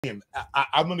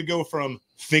I'm gonna go from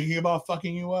thinking about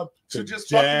fucking you up to just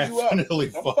definitely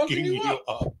fucking you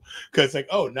up. Because like,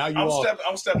 oh, now you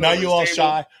I'm stepping now you all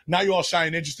shy. Now you all shy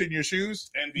and interested in your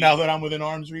shoes. And now that I'm within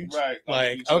arm's reach, right?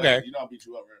 Like, okay, you know, I'll beat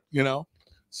you up, right? You know.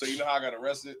 So you know how I got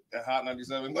arrested at Hot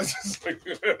 97?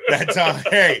 That time,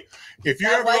 hey,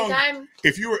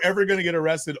 if you were ever going to get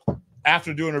arrested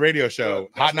after doing a radio show,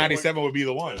 Hot 97 would be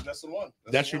the one. That's the one.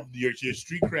 That's your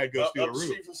street cred goes through the roof.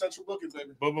 Street from Central Booking,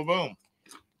 baby. Boom, boom, boom.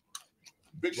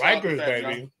 Big shout out to Fat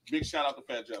baby. Joe. Big shout out to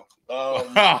Fat Joe.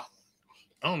 I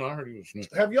don't know. I heard he was snitch.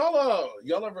 Have y'all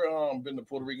ever been to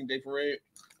Puerto Rican Day Parade?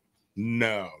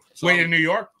 No. So in New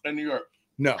York? In New York.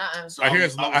 No. So I hear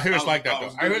it's like that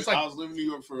though. I was living in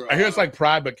New York for. I hear it's like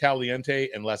Pride but caliente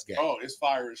and less gay. Oh, it's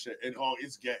fire and shit, and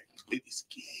it's gay. It's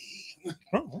gay.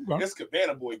 Oh, okay. It's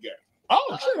Cabana Boy gay.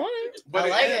 Oh shit! But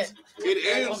it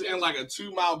ends in like a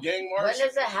 2-mile gang march. When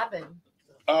does it happen?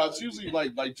 It's usually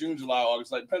like June, July, August,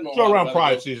 like depending on. So around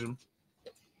Pride season.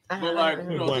 But like,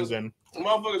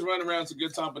 motherfuckers running around to a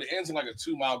good time, but it ends in like a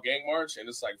 2-mile gang march, and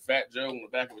it's like Fat Joe in the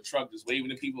back of a truck just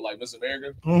waving at people like Miss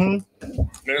America.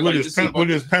 Mm-hmm. With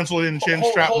his pencil in chin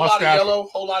strap mustache.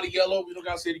 Whole lot of yellow. We don't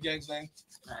gotta say the gang's name.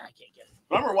 I can't get it.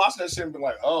 I remember watching that shit and being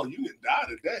like, "Oh, you can die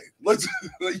today.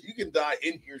 You can die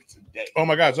in here today." Oh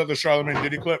my God, is that the Charlamagne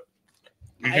Diddy clip?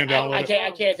 You can't download it.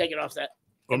 I can't take it off that.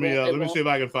 Let me see if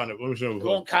I can find it. Let me see. It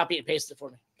won't copy and paste it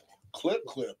for me. Clip.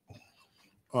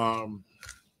 All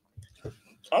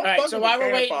right, so while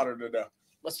we're waiting,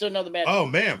 let's do another Mad Dog. Oh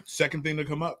man, second thing to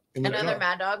come up. Another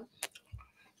Mad Dog.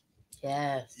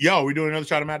 Yes. Yo, we doing another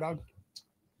shot of Mad Dog?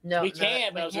 No, we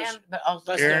can, but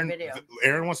also video.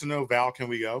 Aaron wants to know, Val, can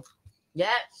we go?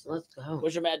 Yes, let's go.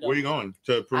 Where's your Mad Dog? Where are you going?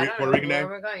 To Puerto Rican Day?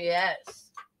 Where we're going?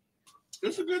 Yes.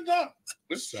 It's a good time.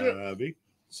 It's Savvy.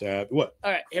 What?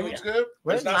 All right, here we go. Good.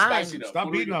 It's not spicy though.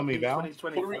 Stop beating on me, Val.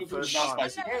 Puerto Rican food is not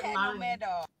spicy.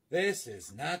 This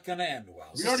is not gonna end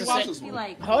well. We already watched this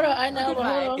one. Hold on, I know. Hold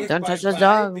on. Don't touch the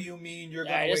dog. You mean you're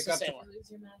gonna wake up?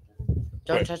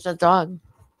 Don't touch the dog.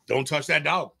 Don't touch that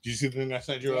dog. Did you see the thing I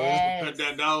sent you? Yes. Pet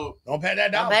that dog. Don't pet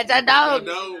that dog. Don't pet that dog.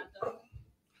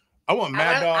 I want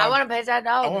Mad Dog. I want to pet that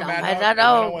dog. I want Don't Mad pet Dog. that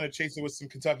dog. I want to chase it with some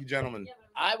Kentucky gentlemen.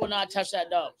 I will not touch that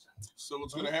dog. So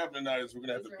what's going to happen tonight is we're going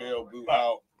to have to bail Boo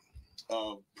out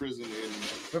of prison in.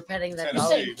 We're petting that Tennessee dog.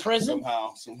 Tennessee Prison?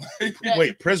 somehow.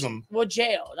 Wait, prism? Well,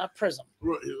 jail, not prison.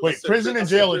 Wait, prison and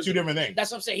jail are two different things.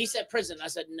 That's what I'm saying. He said prison. I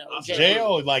said no.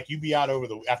 Jail, like you be out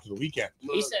after the weekend.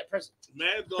 Look, he said prison.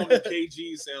 Mad Dog and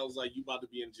KG sounds like you about to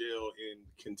be in jail in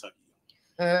Kentucky.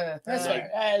 That's fair.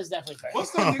 That is definitely fair.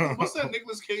 What's that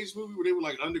Nicolas Cage movie where they were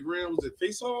like underground? Was it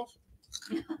Face Off?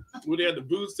 Where they had the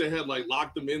boots that had like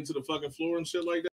locked them into the fucking floor and shit like that.